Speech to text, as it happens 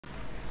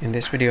In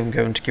this video, I'm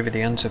going to give you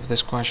the answer of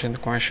this question. The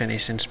question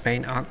is, in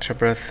Spain,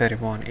 October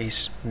 31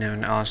 is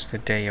known as the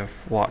day of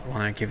what?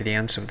 When I give you the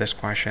answer of this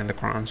question, the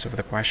correct answer of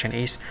the question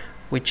is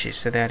witches.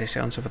 So that is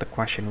the answer of the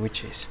question,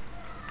 witches.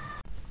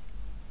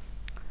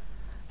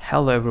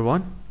 Hello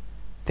everyone.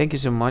 Thank you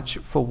so much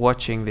for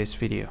watching this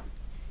video.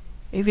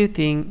 If you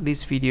think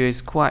this video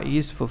is quite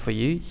useful for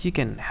you, you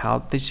can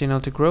help this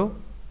channel to grow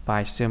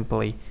by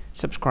simply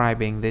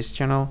subscribing this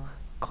channel.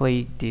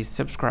 Click the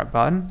subscribe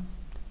button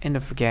and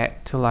don't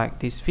forget to like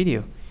this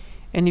video.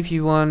 And if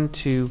you want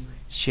to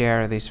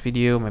share this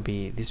video,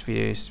 maybe this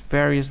video is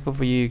very useful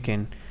for you,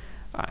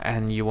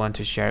 and you want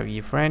to share it with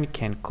your friend, you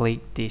can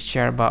click the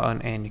share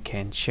button and you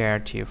can share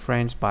to your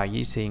friends by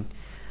using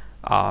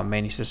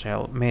many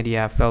social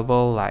media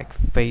available like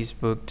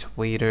Facebook,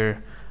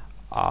 Twitter,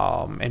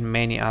 and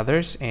many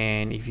others.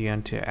 And if you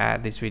want to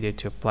add this video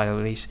to a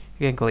playlist,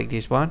 you can click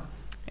this one,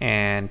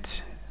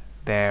 and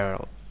there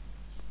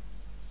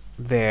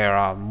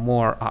are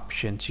more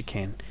options you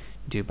can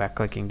do by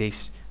clicking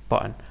this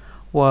button.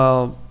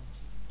 Well,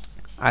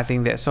 I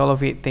think that's all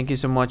of it. Thank you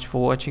so much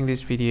for watching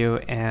this video,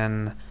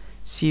 and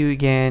see you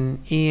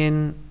again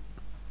in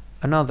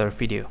another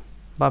video.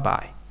 Bye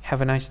bye. Have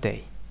a nice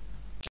day.